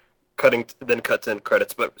Doctor. Then cut to end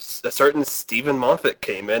credits, but a certain Stephen Moffat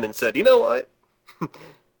came in and said, "You know what?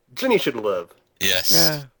 Ginny should live." Yes.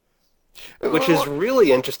 Yeah. Which is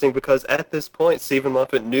really interesting because at this point, Stephen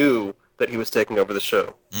Moffat knew that he was taking over the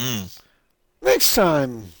show. Next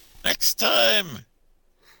time.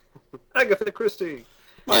 Agatha Christie.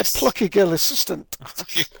 My plucky girl assistant.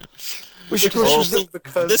 Which of course was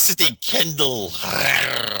Felicity Kendall.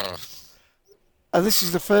 And this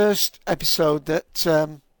is the first episode that,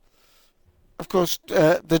 of course,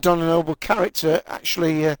 the Donna Noble character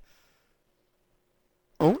actually...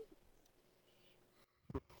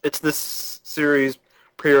 It's this series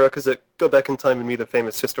prerequisite, go back in time and meet a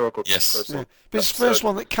famous historical person. Yeah. But it's the first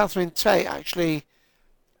one that Catherine Tate actually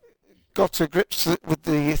got to grips with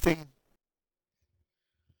the thing.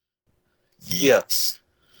 Yes.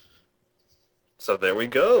 So there we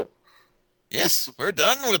go. Yes, we're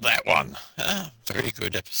done with that one. Very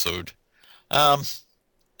good episode.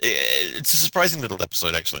 It's a surprising little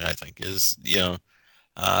episode, actually, I think. It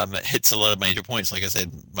hits a lot of major points. Like I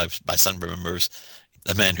said, my son remembers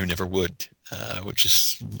A Man Who Never Would, which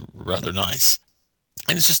is rather nice.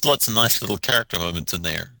 And it's just lots of nice little character moments in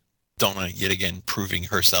there. Donna, yet again, proving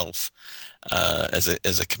herself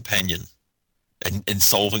as a companion and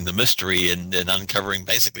solving the mystery and uncovering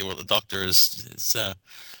basically what the Doctor is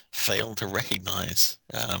failed to recognize.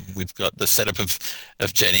 We've got the setup of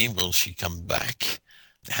Jenny. Will she come back?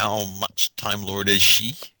 How much Time Lord is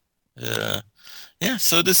she?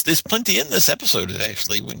 So there's plenty in this episode,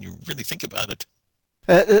 actually, when you really think about it.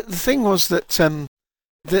 The thing was that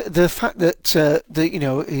the fact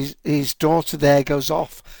that his daughter there goes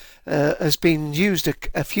off has been used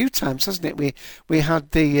a few times, hasn't it? We had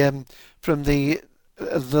the from the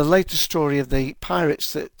later story of the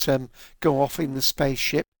pirates that go off in the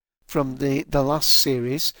spaceship from the last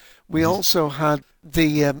series. We also had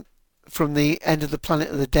the from the End of the Planet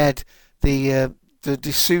of the Dead, the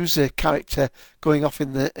D'Souza character going off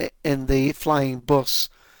in the flying bus.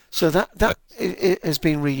 So that it has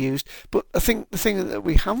been reused. But I think the thing that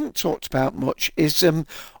we haven't talked about much is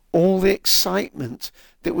all the excitement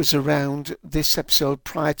that was around this episode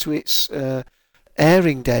prior to its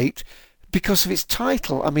airing date because of its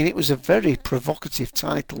title. I mean, it was a very provocative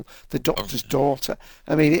title, The Doctor's Daughter.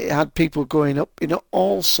 I mean, it had people going up,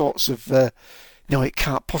 all sorts of, no, it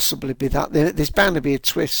can't possibly be that. There's bound to be a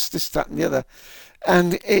twist, this, that, and the other.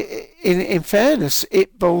 And in fairness,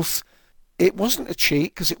 it wasn't a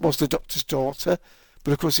cheat because it was the Doctor's daughter,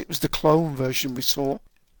 but of course it was the clone version we saw.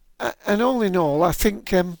 And all in all, I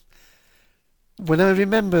think when I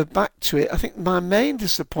remember back to it, I think my main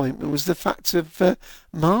disappointment was the fact of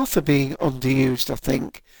Martha being underused, I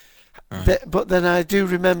think. But then I do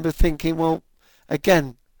remember thinking, well,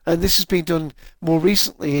 again, and this has been done more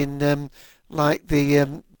recently in like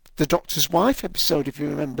the Doctor's Wife episode, if you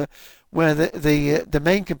remember, where the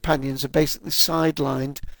main companions are basically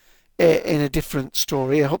sidelined in a different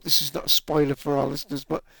story. I hope this is not a spoiler for our listeners,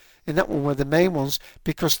 but in that one, where the main ones,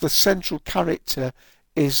 because the central character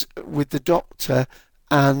is with the Doctor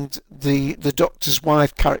and the Doctor's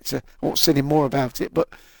wife character. I won't say any more about it, but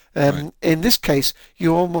in this case,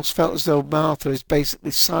 you almost felt as though Martha is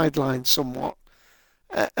basically sidelined somewhat,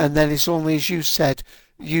 and then it's only, as you said,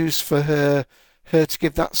 used for her to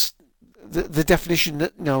give that the definition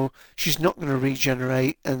that no, she's not going to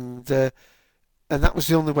regenerate, and that was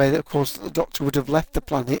the only way that, of course, the Doctor would have left the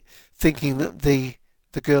planet, thinking that the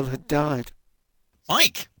girl had died.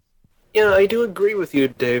 Mike. Yeah, I do agree with you,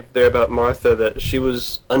 Dave, there about Martha, that she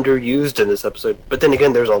was underused in this episode. But then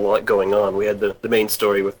again, there's a lot going on. We had the main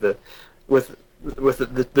story with the with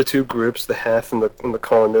the two groups, the Hath and the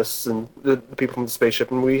colonists and the people from the spaceship,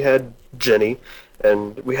 and we had Jenny,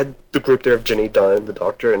 and we had the group there of Jenny, Don, the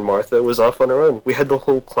Doctor, and Martha was off on her own. We had the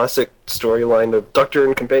whole classic storyline of Doctor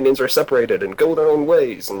and companions are separated and go their own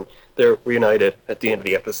ways, and they're reunited at the end of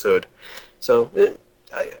the episode. So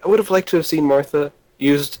I would have liked to have seen Martha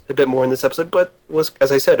used a bit more in this episode, but was,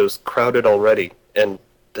 as I said, it was crowded already, and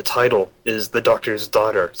the title is The Doctor's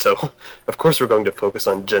Daughter, so of course we're going to focus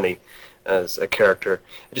on Jenny as a character.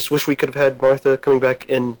 I just wish we could have had Martha coming back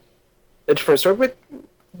in a different story, but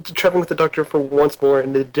traveling with the Doctor for once more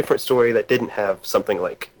in a different story that didn't have something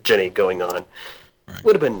like Jenny going on. Right.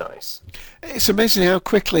 Would have been nice. It's amazing how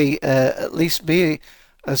quickly, at least me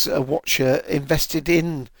as a watcher, invested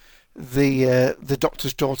in the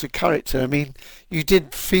Doctor's daughter character. I mean, you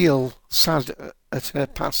did feel sad at her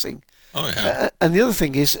passing. Oh, yeah. And the other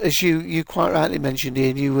thing is, as you quite rightly mentioned,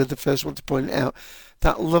 Ian, you were the first one to point it out,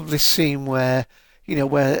 that lovely scene where,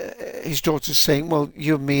 where his daughter's saying, well,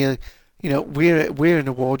 you and me are, we're in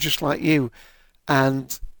a war just like you.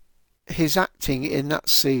 And his acting in that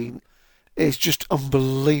scene is just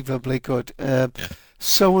unbelievably good.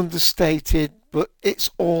 So understated, but it's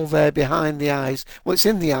all there behind the eyes. Well, it's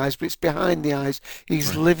in the eyes, but it's behind the eyes.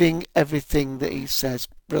 He's living everything that he says.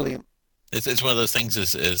 Brilliant. It's one of those things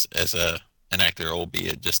as an actor,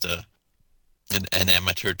 albeit just an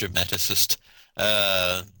amateur dramaticist,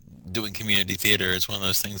 doing community theater. It's one of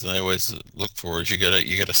those things that I always look for. Is you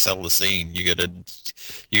gotta sell the scene. You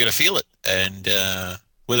gotta feel it, and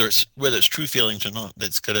whether it's true feelings or not,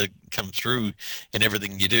 that's gotta come through in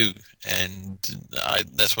everything you do. And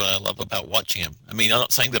that's what I love about watching him. I mean, I'm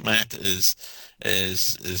not saying that Matt is a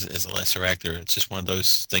lesser actor. It's just one of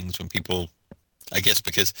those things when people, I guess,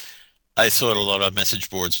 because I saw a lot of message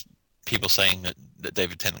boards, people saying that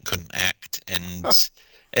David Tennant couldn't act, and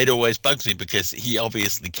it always bugs me because he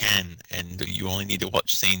obviously can, and you only need to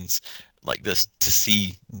watch scenes like this to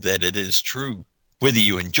see that it is true. Whether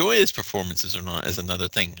you enjoy his performances or not is another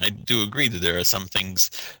thing. I do agree that there are some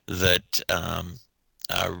things that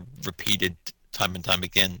are repeated time and time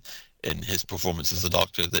again in his performance as a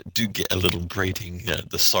Doctor that do get a little grating,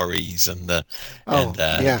 the sorries and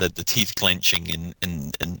the teeth clenching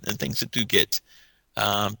and things that do get.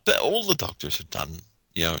 But all the Doctors have done,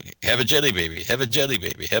 have a jelly baby, have a jelly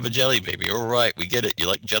baby, have a jelly baby. All right, we get it. You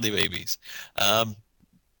like jelly babies. Don't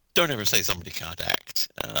ever say somebody can't act,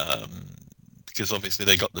 because obviously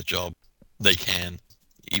they got the job. They can,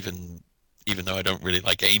 even though I don't really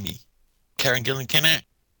like Amy. Karen Gillan can act.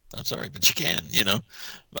 I'm sorry, but she can,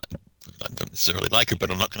 I don't necessarily like her,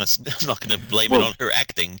 but I'm not going to blame it on her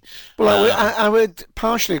acting. Well, I would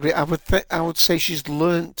partially agree. I would say she's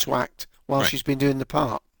learned to act while she's been doing the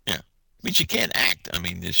part. Yeah, I mean, she can act. I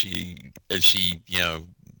mean, does she does she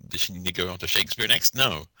need to go on to Shakespeare next?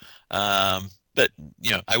 No, but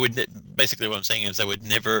I would basically what I'm saying is I would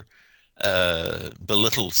never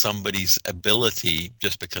belittle somebody's ability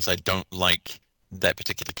just because I don't like that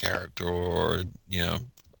particular character or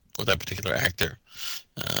that particular actor.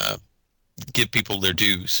 Give people their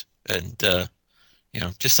dues, and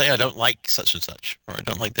just say I don't like such and such, or I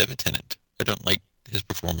don't like David Tennant. I don't like his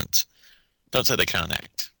performance. Don't say they can't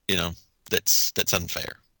act. That's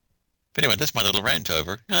unfair. But anyway, that's my little rant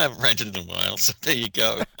over. I haven't ranted in a while, so there you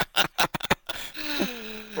go.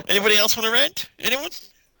 Anybody else want to rant? Anyone?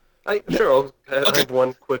 Sure. I have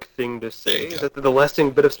one quick thing to say. That the lasting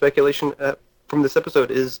bit of speculation from this episode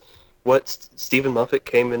is what Stephen Moffat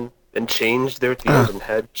came in and changed there at the end and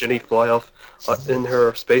had Jenny fly off in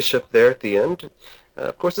her spaceship there at the end.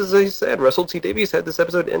 Of course, as I said, Russell T Davies had this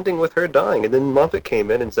episode ending with her dying, and then Moffat came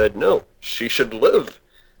in and said, no, she should live.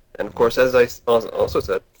 And of course, as I also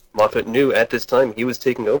said, Moffat knew at this time he was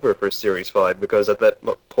taking over for Series 5, because at that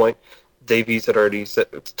point, Davies had already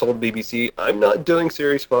told BBC, I'm not doing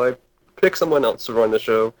Series 5, pick someone else to run the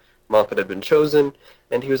show. Moffat had been chosen,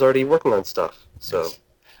 and he was already working on stuff. So,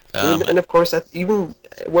 and of course, even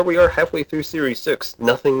where we are halfway through Series 6,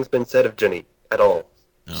 nothing's been said of Jenny at all.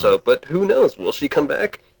 No. So, but who knows? Will she come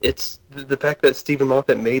back? It's the fact that Stephen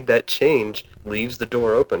Moffat made that change leaves the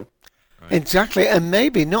door open. Right. Exactly, and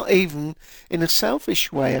maybe not even in a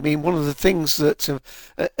selfish way. I mean, one of the things that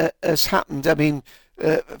has happened, I mean,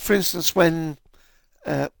 for instance, when,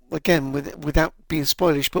 again, without being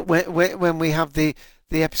spoilish, but when we have the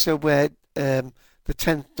episode where the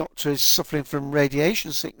 10th Doctor is suffering from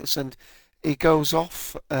radiation sickness and he goes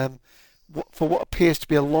off for what appears to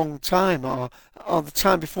be a long time, or the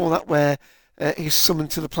time before that where he's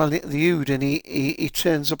summoned to the planet of the Ood, and he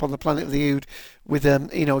turns up on the planet of the Ood with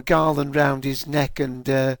a garland round his neck and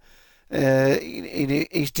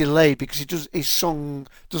he's delayed because his song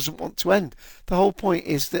doesn't want to end. The whole point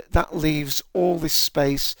is that leaves all this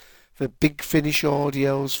space for Big Finish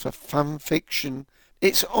audios, for fan fiction.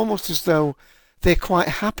 It's almost as though they're quite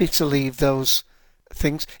happy to leave those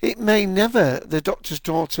things. The Doctor's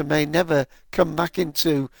Daughter may never come back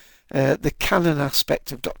into the canon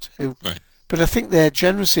aspect of Doctor Who. Right. But I think they're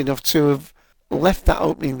generous enough to have left that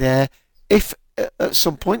opening there. If at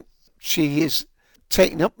some point she is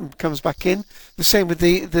taken up and comes back in, the same with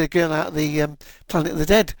the girl out of the Planet of the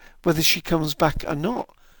Dead, whether she comes back or not.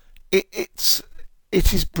 It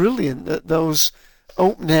is brilliant that those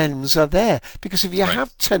open ends are there, because if you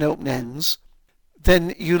have 10 open ends,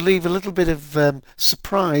 then you leave a little bit of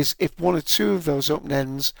surprise if one or two of those open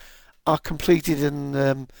ends are completed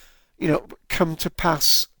and come to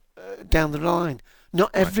pass down the line.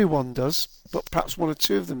 Not everyone does, but perhaps one or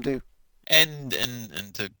two of them do. And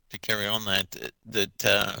to carry on that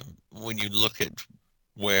when you look at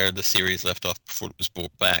where the series left off before it was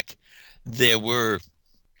brought back, there were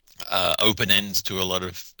open ends to a lot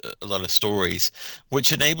of stories,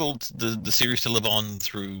 which enabled the series to live on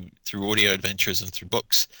through audio adventures and through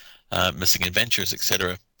books, missing adventures,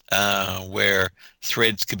 etc., where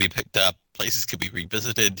threads could be picked up, places could be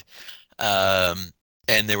revisited,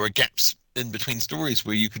 and there were gaps in between stories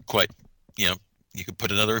where you could you could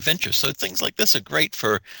put another adventure. So things like this are great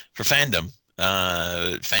for fandom.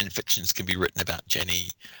 Fan fictions can be written about Jenny.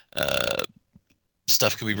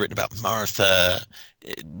 Stuff can be written about Martha.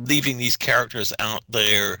 Leaving these characters out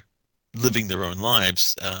there living their own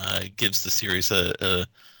lives gives the series a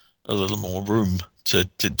little more room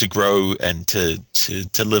to grow and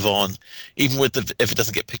to live on, even if it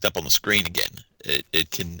doesn't get picked up on the screen again. It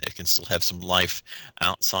can still have some life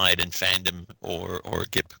outside in fandom or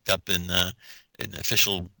get picked up in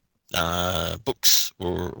official books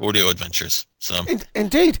or audio adventures. So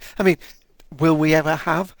indeed, I mean, will we ever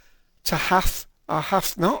have to hath or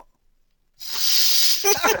hath not?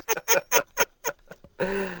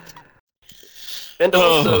 And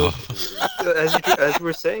also, as you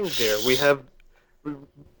were saying there,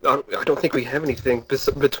 I don't think we have anything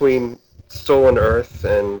between Stolen Earth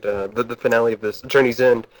and the finale of this Journey's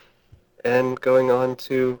End, and going on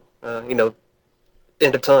to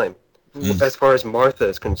End of Time, as far as Martha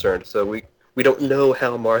is concerned. So we don't know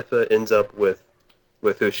how Martha ends up with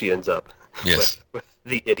who she ends up. Yes. with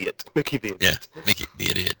the idiot, Mickey the idiot. Yeah, Mickey the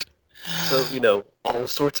idiot. So all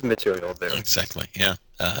sorts of material there. Exactly. Yeah.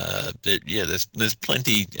 There's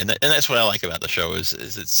plenty, and that's what I like about the show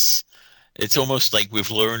is it's almost like we've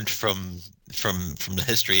learned from the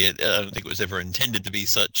history. I don't think it was ever intended to be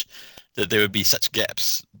such that there would be such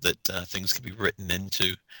gaps that things could be written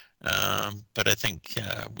into. But I think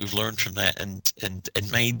we've learned from that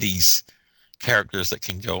and made these characters that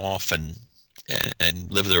can go off and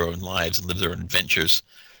live their own lives and live their own adventures.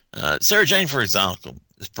 Sarah Jane, for example,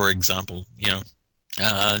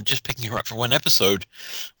 just picking her up for one episode,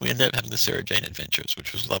 we ended up having the Sarah Jane adventures,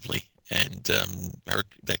 which was lovely, and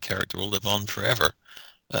that character will live on forever.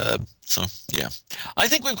 So yeah, I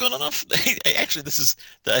think we've gone enough. Actually, this is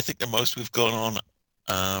I think the most we've gone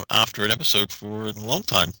on after an episode for a long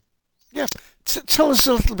time. Yeah, tell us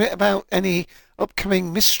a little bit about any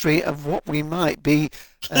upcoming mystery of what we might be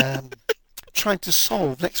trying to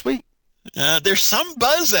solve next week. There's some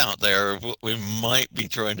buzz out there of what we might be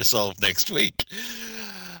trying to solve next week,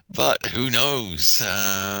 but who knows?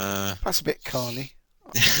 That's a bit carny.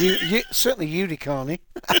 Certainly Yuri carny.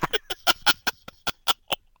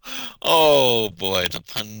 Oh boy, the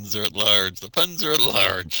puns are at large. The puns are at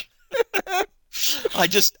large.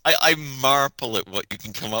 I marvel at what you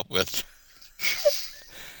can come up with.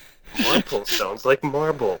 Marble sounds like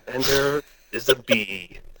marble, and there is a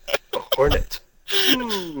bee, a hornet.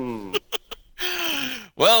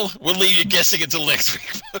 Well, we'll leave you guessing until next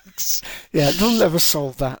week, folks. Yeah, they'll never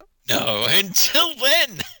solve that. No, until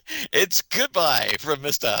then, it's goodbye from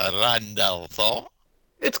Mr. Randall Thor.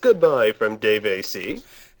 It's goodbye from Dave AC.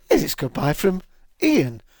 It's goodbye from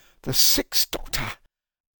Ian, the Sixth Doctor.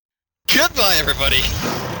 Goodbye, everybody.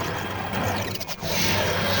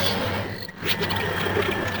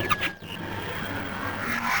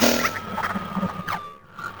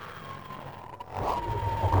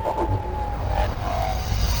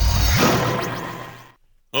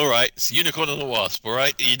 All right, it's Unicorn and the Wasp, all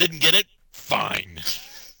right? You didn't get it? Fine.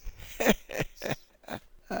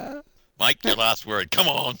 Mike, your last word. Come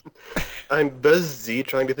on. I'm busy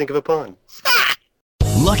trying to think of a pun.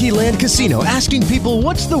 Lucky Land Casino, asking people,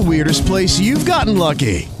 what's the weirdest place you've gotten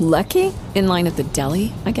lucky? Lucky? In line at the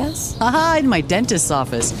deli, I guess? Aha, in my dentist's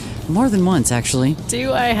office. More than once, actually.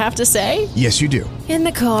 Do I have to say? Yes, you do. In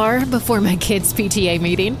the car before my kids' PTA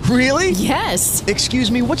meeting. Really? Yes. Excuse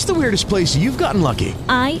me, what's the weirdest place you've gotten lucky?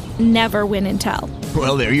 I never win and tell.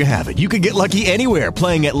 Well, there you have it. You can get lucky anywhere,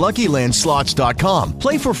 playing at LuckyLandSlots.com.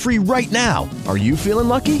 Play for free right now. Are you feeling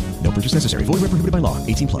lucky? No purchase necessary. Void where prohibited by law.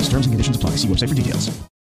 18+. Terms and conditions apply. See website for details.